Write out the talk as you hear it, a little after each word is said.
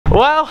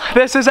Well,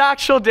 this is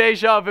actual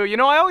deja vu. You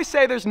know, I always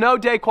say there's no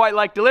day quite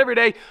like delivery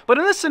day, but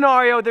in this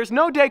scenario, there's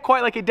no day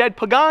quite like a dead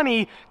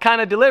Pagani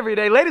kind of delivery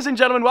day. Ladies and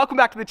gentlemen, welcome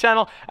back to the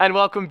channel and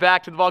welcome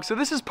back to the vlog. So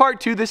this is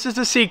part 2, this is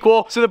the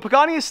sequel. So the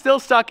Pagani is still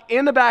stuck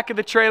in the back of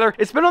the trailer.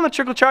 It's been on the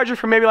trickle charger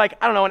for maybe like,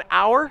 I don't know, an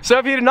hour. So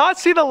if you did not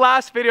see the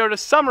last video, to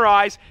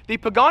summarize, the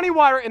Pagani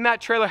wire in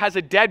that trailer has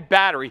a dead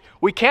battery.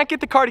 We can't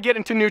get the car to get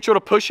into neutral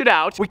to push it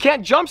out. We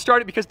can't jump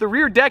start it because the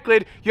rear deck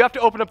lid, you have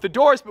to open up the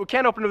doors, but we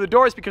can't open up the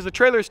doors because the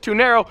trailer is too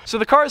narrow. So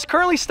the car is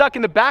currently stuck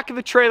in the back of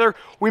the trailer.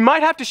 We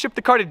might have to ship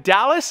the car to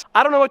Dallas.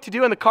 I don't know what to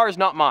do and the car is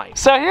not mine.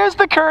 So here's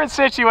the current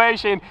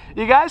situation.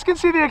 You guys can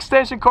see the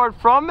extension cord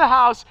from the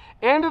house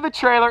into the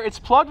trailer. It's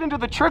plugged into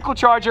the trickle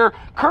charger,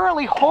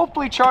 currently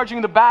hopefully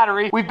charging the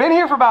battery. We've been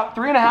here for about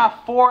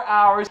 3.5, 4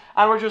 hours,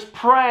 and we're just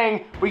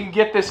praying we can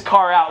get this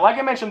car out. Like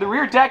I mentioned, the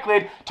rear deck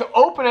lid, to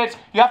open it,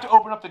 you have to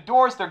open up the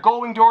doors. They're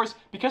gullwing doors.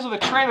 Because of the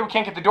trailer, we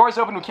can't get the doors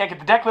open, we can't get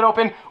the deck lid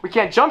open, we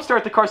can't jump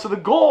start the car, so the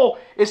goal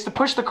is to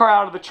push the car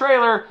out of the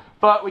trailer,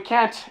 but we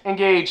can't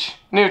engage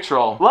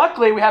neutral.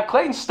 Luckily, we have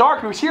Clayton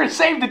Stark, who's here to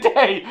save the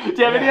day. Do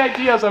you have any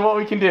ideas on what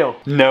we can do?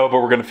 No, but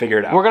we're gonna figure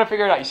it out. We're gonna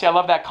figure it out. You see, I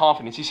love that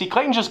confidence. You see,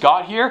 Clayton just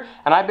got here,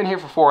 and I've been here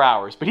for 4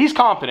 hours, but he's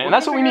confident, and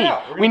that's what we need.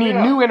 We need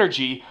new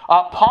energy.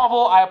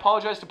 Pavel, I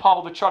apologize to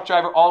Pavel, the truck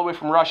driver all the way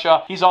from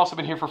Russia. He's also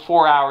been here for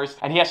 4 hours,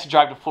 and he has to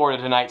drive to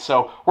Florida tonight,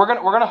 so we're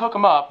gonna hook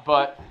him up,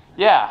 but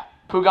yeah.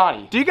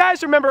 Pagani. Do you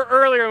guys remember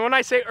earlier, and when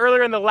I say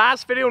earlier in the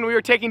last video when we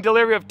were taking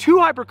delivery of 2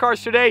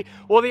 hypercars today,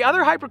 well, the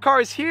other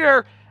hypercar is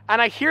here, and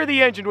I hear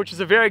the engine, which is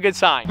a very good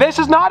sign. This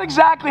is not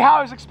exactly how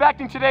I was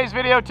expecting today's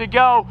video to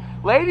go.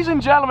 Ladies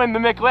and gentlemen, the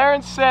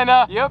McLaren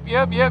Senna, yep,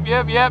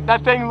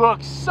 that thing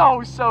looks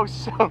so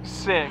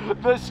sick.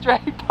 The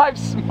straight pipe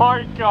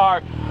smart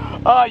car.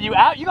 You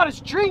got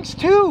us drinks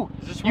too.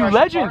 You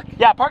legend.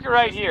 Yeah, park it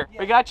right here.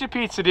 We got you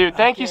pizza, dude.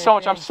 Thank you so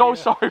much. I'm so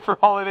sorry for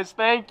all of this.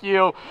 Thank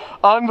you.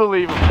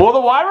 Unbelievable. Well,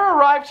 the wire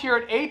arrived here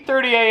at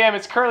 8:30 a.m.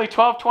 It's currently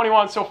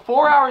 12:21, so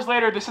 4 hours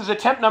later, this is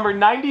attempt number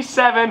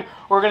 97.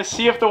 We're gonna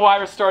see if the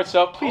wire starts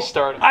up. Please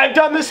start it. I've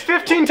done this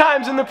 15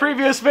 times in the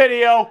previous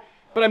video,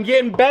 but I'm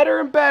getting better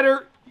and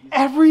better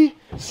every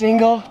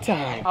single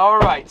time. All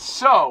right,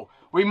 so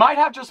we might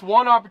have just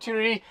one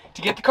opportunity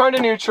to get the car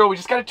into neutral. We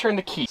just gotta turn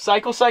the key.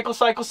 Cycle, cycle,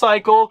 cycle,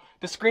 cycle.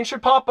 The screen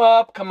should pop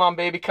up. Come on,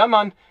 baby, come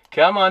on,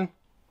 come on.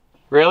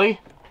 Really?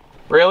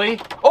 Really?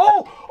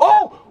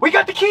 Oh, we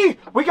got the key.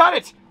 We got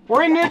it.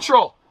 We're in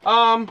neutral.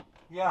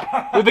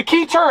 Yeah. The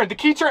key turned,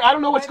 I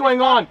don't know what's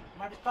going on.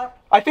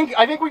 I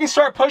think we can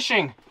start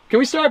pushing. Can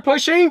we start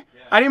pushing? Yeah.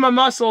 I need my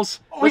muscles.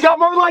 We got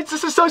more lights,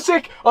 this is so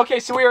sick. Okay,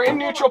 so we are in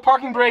neutral,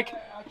 parking brake.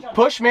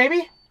 Push,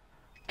 maybe?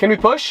 Can we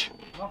push?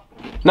 No.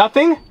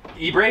 Nothing?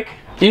 E-brake?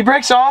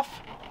 E-brake's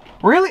off.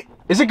 Really?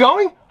 Is it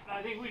going?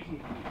 I think we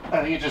can.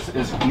 I think it just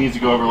needs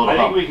to go over a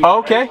little bit.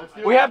 Okay.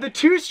 We have the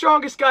 2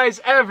 strongest guys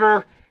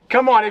ever.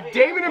 Come on, if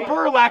Damon and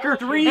Burlacker,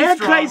 3 and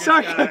Clayton,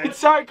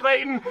 sorry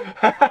Clayton.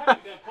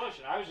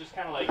 I was just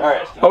kind of like. All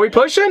right. Are we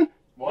pushing?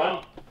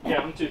 1.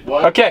 Yeah, 1, 2.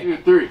 1, okay. 2,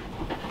 3.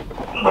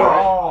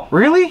 Oh.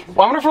 Really?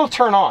 Well, I wonder if it'll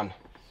turn on.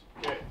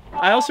 Okay.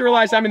 I also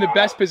realized I'm in the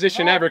best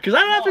position ever because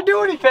I don't have to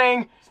do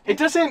anything. It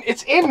doesn't.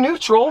 It's in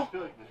neutral.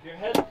 Your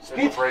head.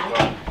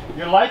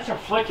 Your lights are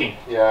flicking.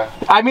 Yeah.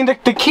 I mean, the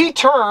key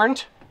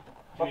turned.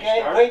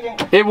 Okay, waiting.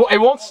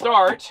 It won't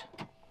start.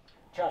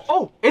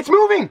 Oh, it's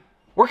moving.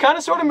 We're kind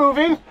of sort of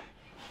moving.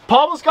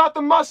 Pavel's got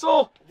the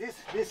muscle.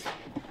 This.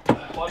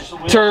 Watch the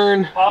wheels.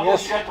 Turn. Pavel,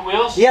 you got the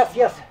wheels? Yes.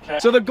 Okay.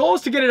 So the goal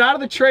is to get it out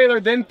of the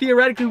trailer, then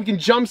theoretically we can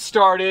jump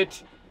start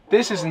it.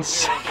 This is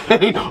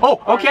insane.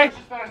 Oh, okay. As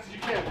fast as you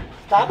can.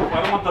 Stop.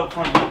 I don't want the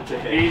front to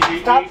hit.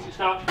 Easy, Stop. easy,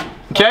 stop.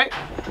 Okay.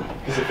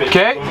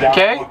 Okay.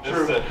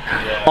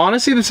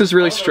 Honestly, this is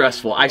really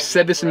stressful. I've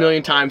said this a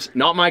million times.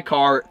 Not my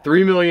car.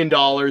 $3 million.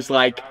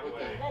 Like,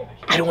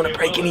 I don't want to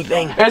break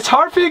anything. And it's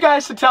hard for you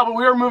guys to tell, but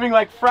we are moving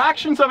like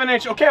fractions of an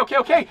inch.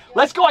 Okay.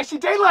 Let's go. I see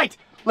daylight.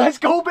 Let's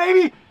go,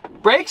 baby.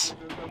 Brakes.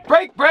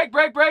 Brake.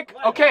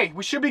 Okay,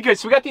 we should be good.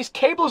 So we got these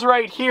cables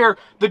right here.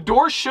 The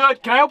door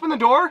should. Can I open the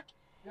door?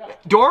 Yeah.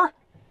 Door?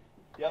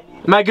 Yep.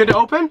 Am I good to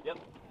open? Yep.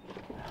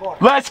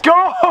 Let's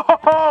go!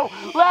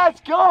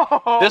 Let's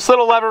go! This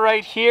little lever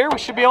right here, we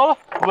should be able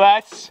to.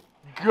 Let's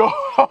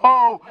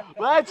go!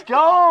 Let's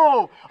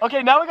go!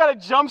 Okay, now we got to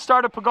jump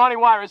start a Pagani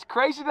wire. As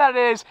crazy that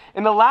it is,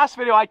 in the last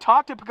video I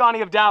talked to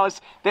Pagani of Dallas.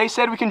 They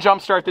said we can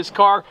jump start this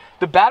car.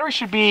 The battery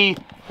should be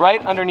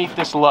right underneath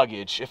this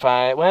luggage.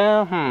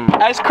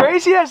 As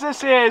crazy as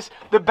this is,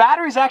 the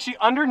battery is actually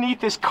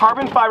underneath this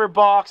carbon fiber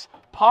box.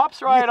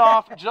 Pops right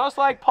off, just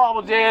like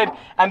Pavel did,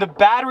 and the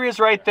battery is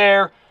right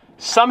there.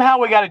 Somehow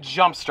we got to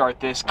jump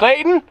start this.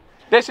 Clayton,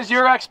 This is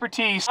your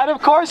expertise. And of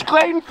course,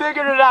 Clayton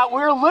figured it out. We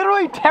were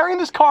literally tearing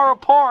this car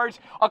apart.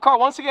 A car,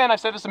 once again,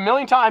 I've said this a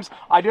million times,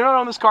 I do not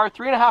own this car,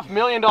 $3.5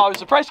 million.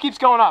 The price keeps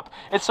going up.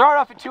 It started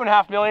off at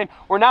 $2.5 million.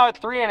 We're now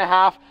at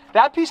 $3.5.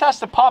 That piece has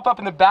to pop up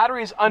and the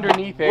battery is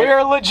underneath it. We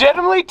are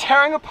legitimately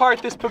tearing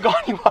apart this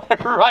Pagani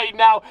wire right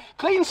now.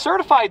 Clayton's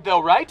certified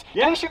though, right?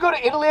 Yeah. Didn't you go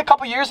to Italy a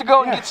couple years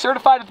ago and get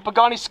certified at the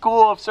Pagani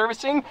School of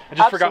Servicing? I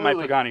just forgot my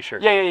Pagani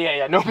shirt.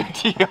 Yeah. No big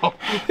deal.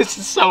 This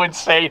is so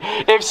insane.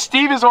 If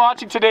Steve is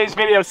watching today's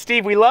video,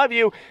 Steve, we love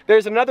you.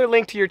 There's another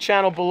link to your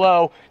channel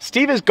below.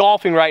 Steve is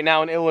golfing right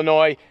now in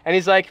Illinois and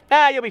he's like,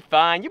 you'll be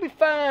fine, you'll be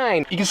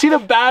fine. You can see the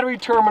battery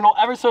terminal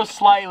ever so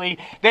slightly.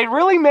 They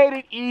really made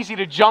it easy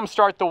to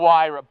jumpstart the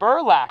wire up.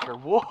 Burr lacquer.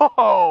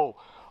 Whoa.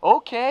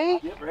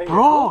 Okay.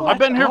 Bro, I've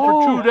been here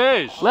for 2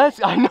 days.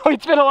 I know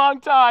it's been a long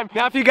time.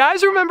 Now, if you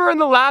guys remember in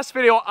the last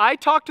video, I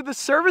talked to the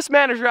service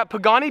manager at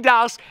Pagani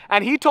Dallas,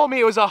 and he told me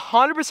it was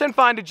 100%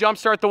 fine to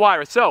jumpstart the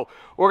wire. So,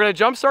 we're gonna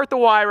jumpstart the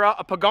wire,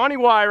 a Pagani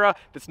wire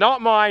that's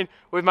not mine,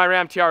 with my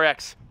Ram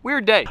TRX.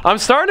 Weird day. I'm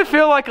starting to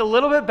feel like a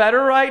little bit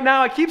better right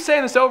now. I keep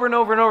saying this over and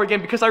over and over again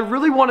because I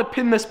really want to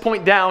pin this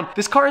point down.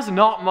 This car is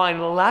not mine.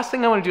 And the last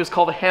thing I want to do is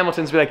call the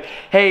Hamiltons and be like,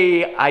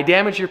 hey, I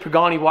damaged your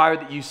Pagani wire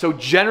that you so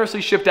generously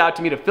shipped out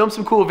to me to film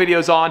some cool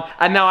videos on,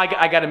 and now I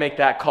got to make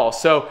that call.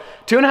 So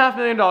 $2.5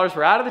 million,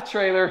 we're out of the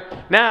trailer.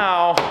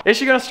 Now, is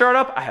she gonna start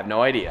up? I have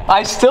no idea.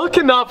 I still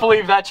cannot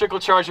believe that trickle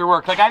charger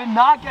worked. Like, I did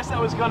not guess that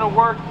was gonna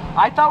work.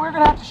 I thought we were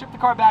gonna have to ship the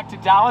car back to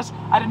Dallas.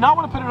 I did not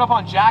want to put it up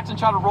on jacks and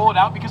try to roll it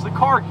out because the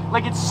car,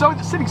 like, it's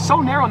sitting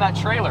so narrow in that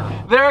trailer.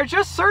 There are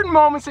just certain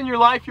moments in your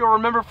life you'll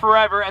remember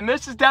forever, and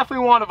this is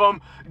definitely one of them.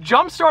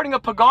 Jump starting a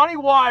Pagani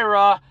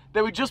Huayra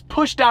that we just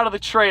pushed out of the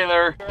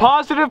trailer.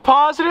 Positive,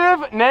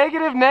 positive,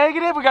 negative,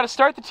 negative. We gotta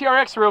start the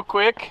TRX real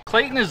quick.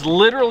 Clayton is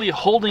literally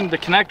holding the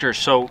connector,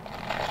 so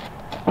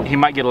he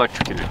might get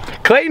electrocuted.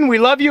 Clayton, we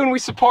love you and we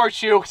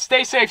support you.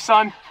 Stay safe,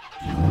 son.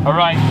 All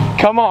right,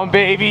 come on,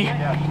 baby.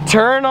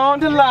 Turn on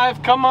to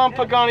life. Come on,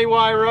 Pagani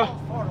Huayra.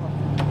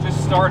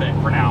 Just start it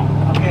for now,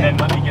 and then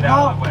let me get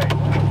out of the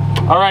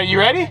way. All right, you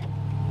ready?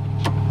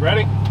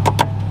 Ready?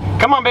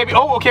 Come on, baby.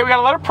 Oh, okay, we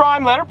gotta let her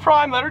prime, let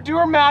her do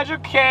her magic,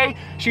 okay?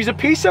 She's a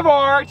piece of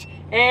art,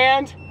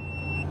 and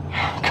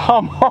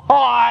come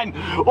on.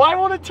 Why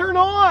won't it turn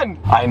on?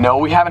 I know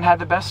we haven't had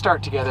the best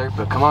start together,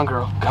 but come on,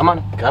 girl. Come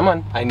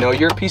on. I know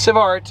you're a piece of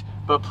art,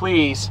 but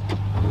please.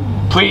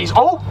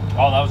 Oh,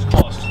 that was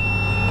close.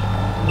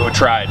 Oh, it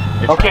tried.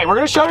 Okay, we're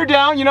gonna shut her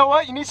down. You know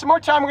what? You need some more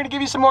time. We're gonna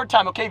give you some more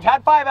time. Okay, you've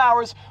had 5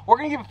 hours. We're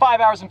gonna give you 5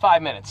 hours and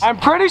 5 minutes. I'm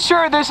pretty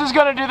sure this is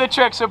gonna do the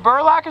trick. So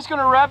Burlack is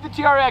gonna rev the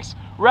TRX.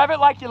 Rev it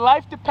like your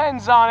life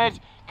depends on it.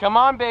 Come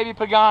on, baby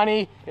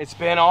Pagani. It's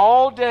been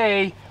all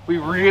day. We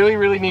really,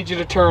 really need you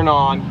to turn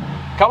on.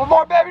 Couple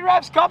more, baby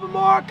revs. Couple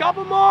more.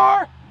 Come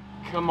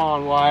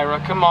on, Huayra.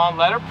 Come on.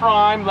 Let her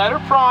prime.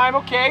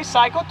 Okay,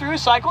 cycle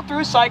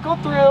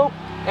through.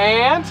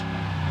 And...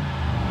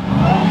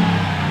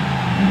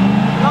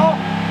 no.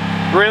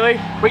 Really?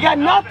 We got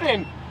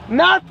nothing.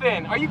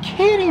 Are you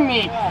kidding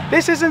me?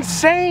 This is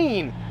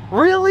insane.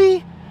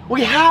 Really?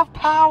 We have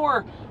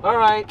power. All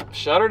right,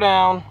 shut her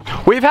down.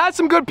 We've had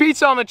some good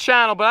pizza on the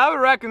channel, but I would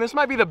reckon this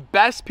might be the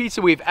best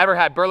pizza we've ever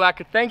had.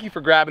 Burlack, thank you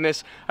for grabbing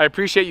this. I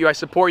appreciate you, I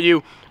support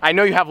you. I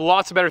know you have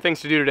lots of better things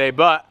to do today,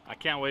 but I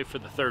can't wait for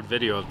the 3rd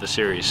video of the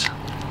series.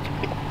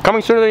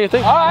 Coming sooner than you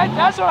think. All right,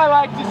 that's what I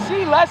like to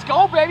see. Let's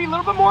go, baby, a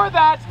little bit more of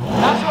that.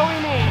 That's what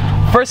we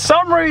need. For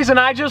some reason,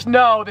 I just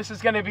know this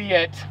is gonna be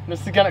it.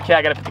 Okay,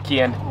 I gotta put the key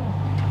in.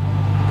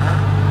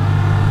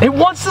 It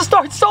wants to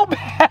start so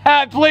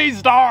bad. Please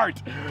start.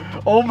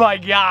 Oh my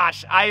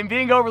gosh, I am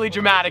being overly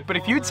dramatic, but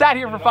if you'd sat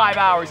here for 5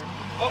 hours,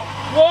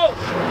 whoa!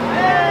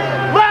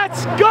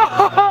 Let's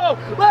go!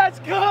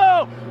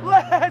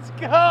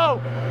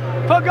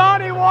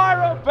 Pagani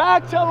Huayra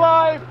back to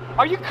life.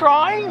 Are you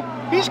crying?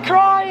 He's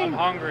crying. I'm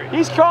hungry.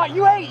 He's crying.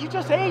 You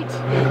just ate.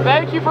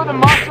 Thank you for the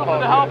muscle, for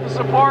the help and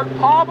support.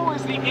 Pavel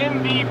is the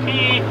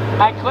MVP,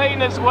 and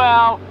Clayton as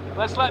well.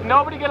 Let's let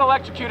nobody get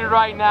electrocuted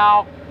right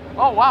now.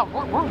 Oh wow,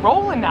 we're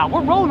rolling now.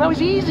 That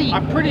was easy.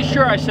 I'm pretty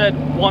sure I said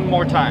one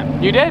more time.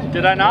 You did?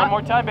 Did I not?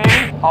 One more time,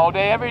 baby. All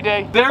day, every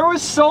day. There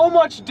was so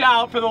much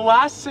doubt for the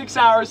last 6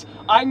 hours.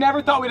 I never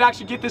thought we'd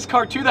actually get this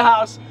car to the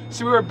house.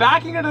 So we were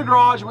backing into the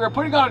garage. We were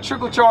putting on a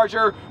trickle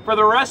charger for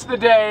the rest of the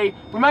day.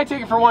 We might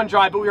take it for one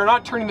drive, but we are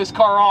not turning this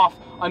car off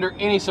under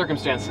any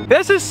circumstances.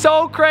 This is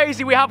so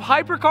crazy. We have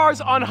hypercars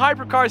on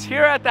hypercars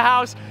here at the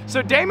house.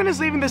 So Damon is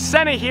leaving the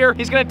Senna here.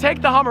 He's gonna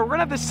take the Hummer. We're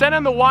gonna have the Senna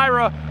and the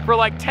Huayra for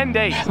like 10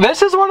 days.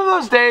 This is one of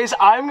those days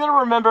I'm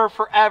gonna remember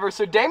forever.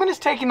 So Damon is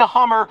taking the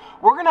Hummer.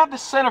 We're gonna have the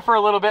Senna for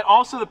a little bit.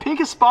 Also the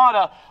pink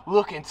Espada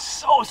looking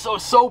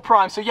so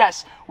prime. So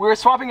yes, we're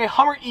swapping a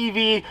Hummer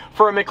EV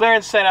for a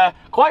McLaren Senna.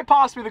 Quite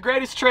possibly the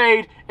greatest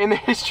trade in the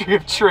history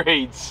of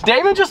trades.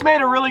 Damon just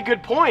made a really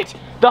good point.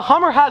 The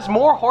Hummer has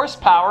more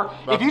horsepower.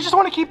 If you just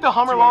want to keep the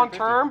Hummer long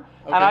term,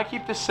 and I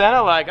keep the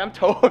Senna, like, I'm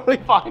totally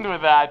fine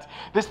with that.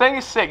 This thing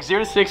is sick.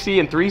 0 to 60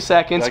 in 3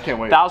 seconds. I can't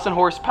wait. 1,000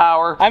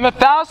 horsepower. I'm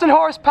 1,000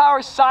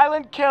 horsepower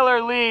silent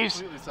killer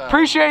leaves.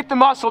 Appreciate the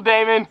muscle,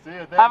 Damon. See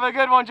ya, have a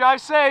good one.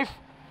 Drive safe.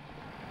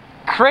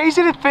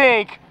 Crazy to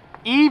think.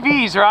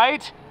 EVs,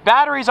 right?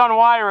 Batteries on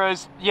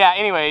Wyras. Yeah,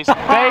 anyways.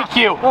 Thank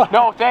you.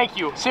 No, thank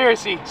you.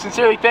 Seriously,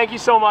 sincerely, thank you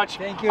so much.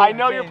 Thank you. I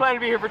know you're planning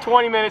to be here for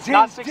 20 minutes,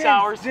 not 6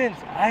 hours. James,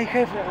 I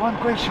have one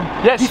question.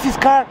 Yes.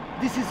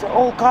 This is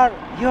old car.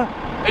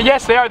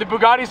 Yes, they are. The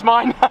Bugatti's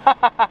mine.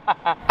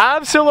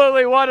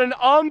 Absolutely. What an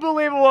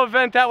unbelievable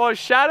event that was.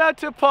 Shout out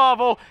to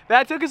Pavel.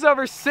 That took us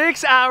over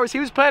 6 hours. He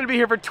was planning to be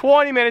here for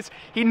 20 minutes.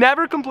 He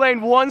never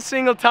complained one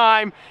single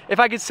time. If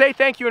I could say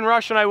thank you in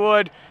Russian, I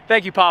would.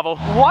 Thank you, Pavel.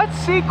 What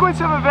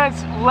sequence of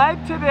events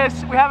led to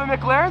this? We have a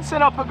McLaren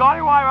Senna, Pagani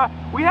Huayra.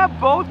 We have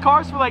both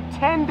cars for like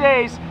 10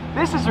 days.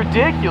 This is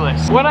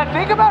ridiculous. When I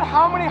think about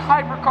how many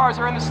hypercars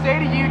are in the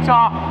state of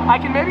Utah, I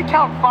can maybe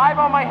count 5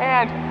 on my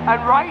hand.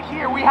 And right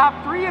here, we have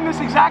 3 in this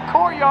exact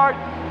courtyard.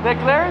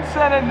 McLaren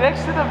Senna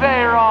next to the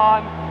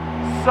Veyron.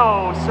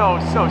 So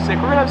sick.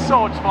 We're gonna have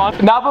so much fun.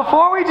 Now,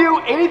 before we do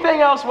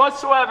anything else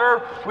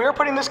whatsoever, we are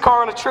putting this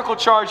car on a trickle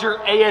charger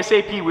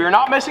ASAP. We are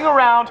not messing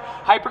around.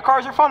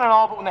 Hypercars are fun and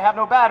all, but when they have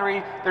no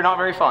battery, they're not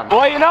very fun.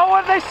 Well, you know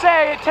what they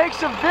say, it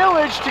takes a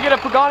village to get a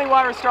Pagani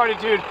Huayra started,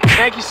 dude.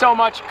 Thank you so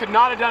much. Could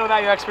not have done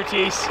without your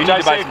expertise. You need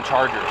to buy some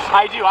chargers.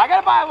 I do. I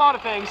gotta buy a lot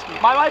of things.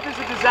 My life is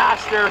a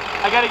disaster.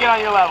 I gotta get on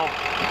your level.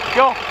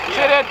 Go.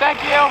 Sit in.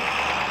 Thank you.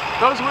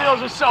 Those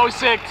wheels are so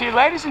sick, too.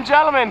 Ladies and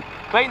gentlemen,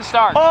 Clayton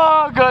Stark.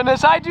 Oh,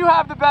 goodness. I do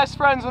have the best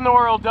friends in the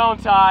world,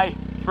 don't I?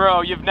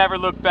 Bro, you've never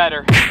looked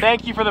better.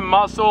 Thank you for the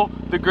muscle,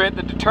 the grit,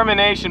 the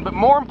determination, but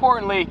more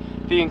importantly,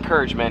 the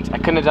encouragement. I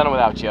couldn't have done it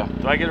without you.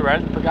 Do I get a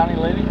ride with Pagani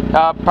lady?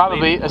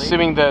 Probably,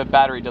 assuming the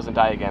battery doesn't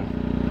die again.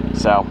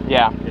 So,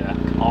 yeah. Yeah,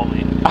 call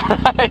me. All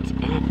right.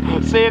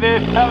 See you,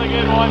 dude. Have a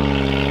good one.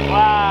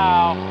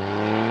 Wow.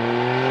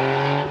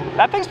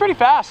 That thing's pretty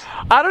fast.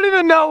 I don't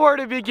even know where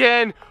to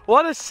begin.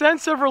 What a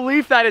sense of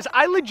relief that is.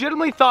 I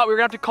legitimately thought we were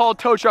gonna have to call a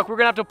tow truck. We were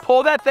gonna have to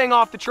pull that thing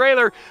off the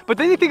trailer, but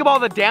then you think of all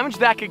the damage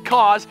that could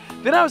cause.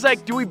 Then I was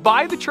like, do we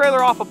buy the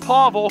trailer off of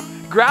Pavel,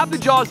 grab the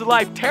jaws of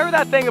life, tear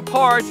that thing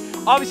apart?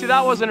 Obviously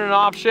that wasn't an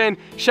option.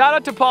 Shout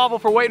out to Pavel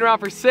for waiting around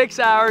for 6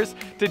 hours,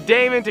 to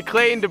Damon, to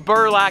Clayton, to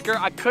Burlacker.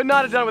 I could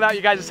not have done it without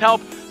you guys'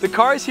 help. The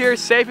car is here,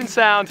 safe and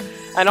sound,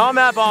 and on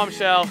that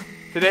bombshell,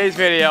 today's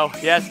video,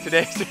 yes,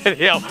 today's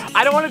video.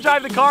 I don't want to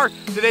drive the car.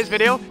 Today's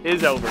video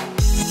is over.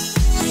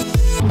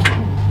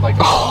 Like,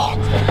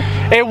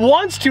 it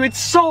wants to, it's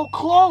so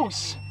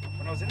close.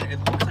 When I was in it, it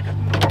looked like a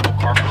normal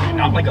car for me,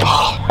 not like a...